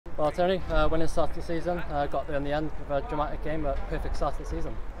Well, Tony, winning start to the season, got there in the end with a dramatic game, but perfect start to the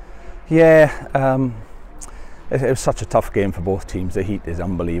season. Yeah, it was such a tough game for both teams. The heat is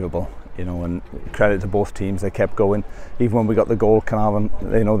unbelievable, you know, and credit to both teams. They kept going. Even when we got the goal,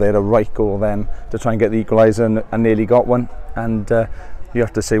 Caernarfon, you know, they had a right goal then to try and get the equaliser and nearly got one. And you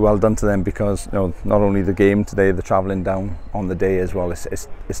have to say well done to them because, you know, not only the game today, the travelling down on the day as well. It's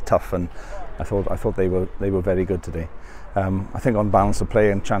tough, and I thought they were very good today. I think on balance of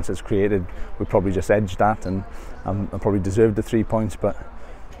play and chances created, we probably just edged that and probably deserved the 3 points. But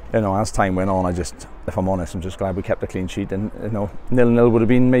you know, as time went on, if I'm honest, I'm just glad we kept a clean sheet. And you know, 0-0 would have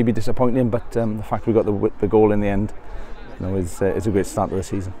been maybe disappointing, but the fact we got the goal in the end, you know, is a great start to the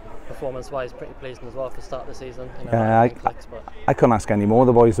season. Performance-wise, pretty pleasing as well for the start of the season. You know, yeah, I couldn't ask any more.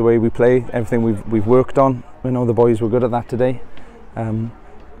 The boys, the way we play, everything we've worked on. You know, the boys were good at that today.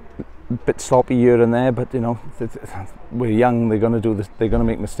 A bit sloppy here and there, but you know, we're young. They're going to do this. They're going to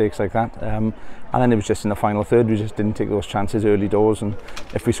make mistakes like that. And then it was just in the final third, we just didn't take those chances early doors. And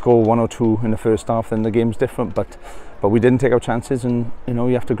if we score 1 or 2 in the first half, then the game's different. But we didn't take our chances, and you know,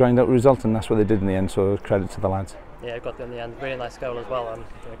 you have to grind out a result, and that's what they did in the end. So credit to the lads. Yeah, got there in the end. Really nice goal as well, and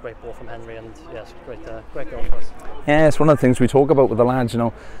a great ball from Henry, and yes, great goal for us. Yeah, it's one of the things we talk about with the lads. You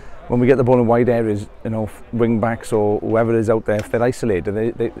know, when we get the ball in wide areas, you know, wing backs or whoever is out there, if they're isolated,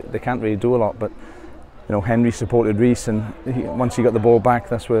 they can't really do a lot. But you know, Henry supported Reece, and once he got the ball back,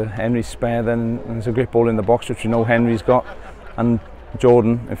 that's where Henry's spare. Then and there's a great ball in the box, which you know Henry's got, and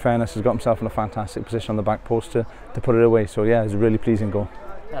Jordan, in fairness, has got himself in a fantastic position on the back post to put it away. So yeah, it's a really pleasing goal.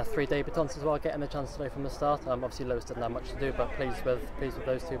 3 debutants as well, getting the chance today from the start. Obviously Lewis didn't have much to do, but pleased with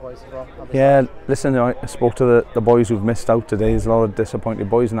those 2 boys as well. Yeah, listen, you know, I spoke to the boys who've missed out today. There's a lot of disappointed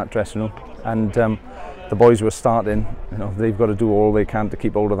boys in that dressing room, and the boys who are starting, you know, they've got to do all they can to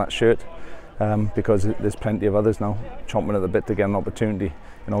keep hold of that shirt, because there's plenty of others now chomping at the bit to get an opportunity.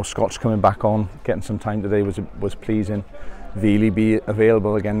 You know, Scott's coming back on, getting some time today was pleasing. Veely be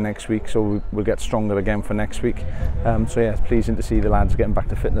available again next week, so we'll get stronger again for next week. So yeah, it's pleasing to see the lads getting back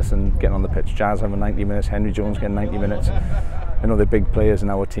to fitness and getting on the pitch. Jazz having 90 minutes, Henry Jones getting 90 minutes. You know, they're big players in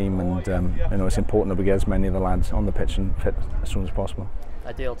our team, and you know, it's important that we get as many of the lads on the pitch and fit as soon as possible.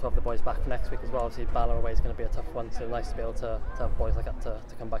 Ideal to have the boys back for next week as well. Obviously Bala away is going to be a tough one, so nice to be able to have boys like that to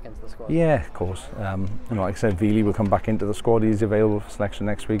come back into the squad. Yeah, of course. You know, like I said, Veely will come back into the squad. He's available for selection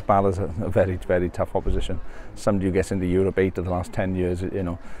next week. Bala's a very, very tough opposition. Somebody who gets into Europe 8 of the last 10 years, you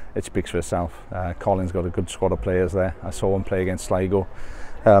know, it speaks for itself. Colin's got a good squad of players there. I saw him play against Sligo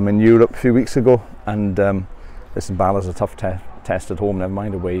in Europe a few weeks ago, and listen, Bala's a tough test at home, never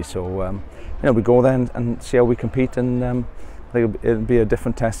mind away. So you know, we go there and see how we compete, and it'll be a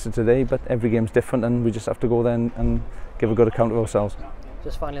different test to today, but every game's different, and we just have to go there and give a good account of ourselves.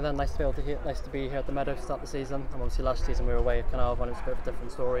 Just finally then, nice to be here at the Meadow to start the season. And obviously last season we were away at Caernarfon, it's a bit of a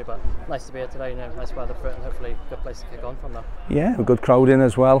different story, but nice to be here today. You know, nice weather for it, and hopefully a good place to kick on from now. Yeah, a good crowd in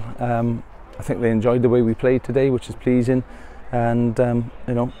as well. I think they enjoyed the way we played today, which is pleasing, and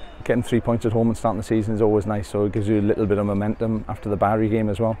you know, getting 3 points at home and starting the season is always nice, so it gives you a little bit of momentum after the Barry game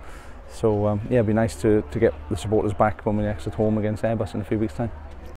as well. So yeah, it'd be nice to get the supporters back when we're next at home against Airbus in a few weeks' time.